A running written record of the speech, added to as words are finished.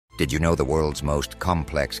Did you know the world's most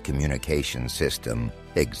complex communication system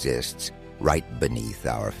exists right beneath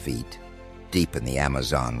our feet? Deep in the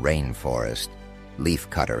Amazon rainforest,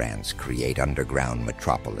 leafcutter ants create underground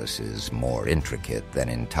metropolises more intricate than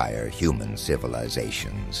entire human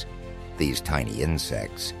civilizations. These tiny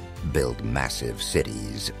insects build massive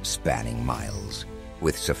cities spanning miles,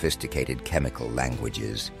 with sophisticated chemical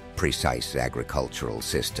languages, precise agricultural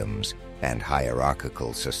systems, and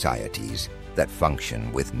hierarchical societies that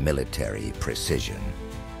function with military precision.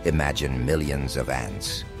 Imagine millions of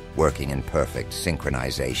ants working in perfect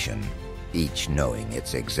synchronization, each knowing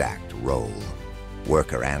its exact role.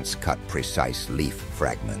 Worker ants cut precise leaf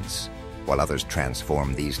fragments, while others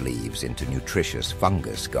transform these leaves into nutritious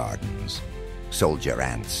fungus gardens. Soldier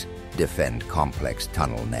ants defend complex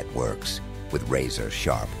tunnel networks with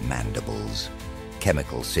razor-sharp mandibles.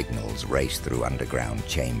 Chemical signals race through underground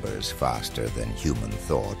chambers faster than human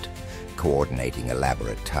thought, coordinating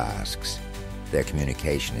elaborate tasks. Their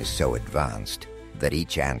communication is so advanced that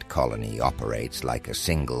each ant colony operates like a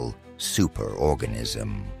single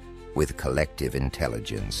superorganism, with collective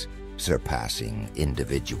intelligence surpassing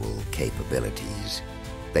individual capabilities.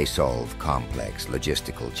 They solve complex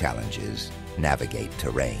logistical challenges, navigate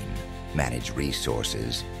terrain, manage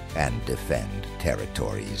resources, and defend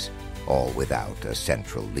territories, all without a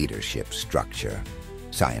central leadership structure.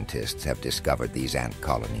 Scientists have discovered these ant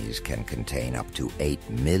colonies can contain up to 8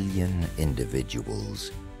 million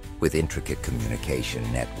individuals, with intricate communication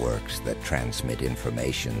networks that transmit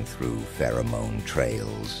information through pheromone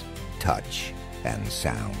trails, touch, and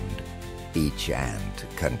sound. Each ant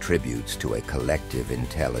contributes to a collective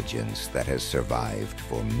intelligence that has survived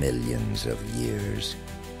for millions of years,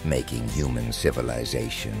 making human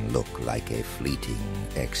civilization look like a fleeting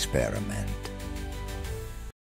experiment.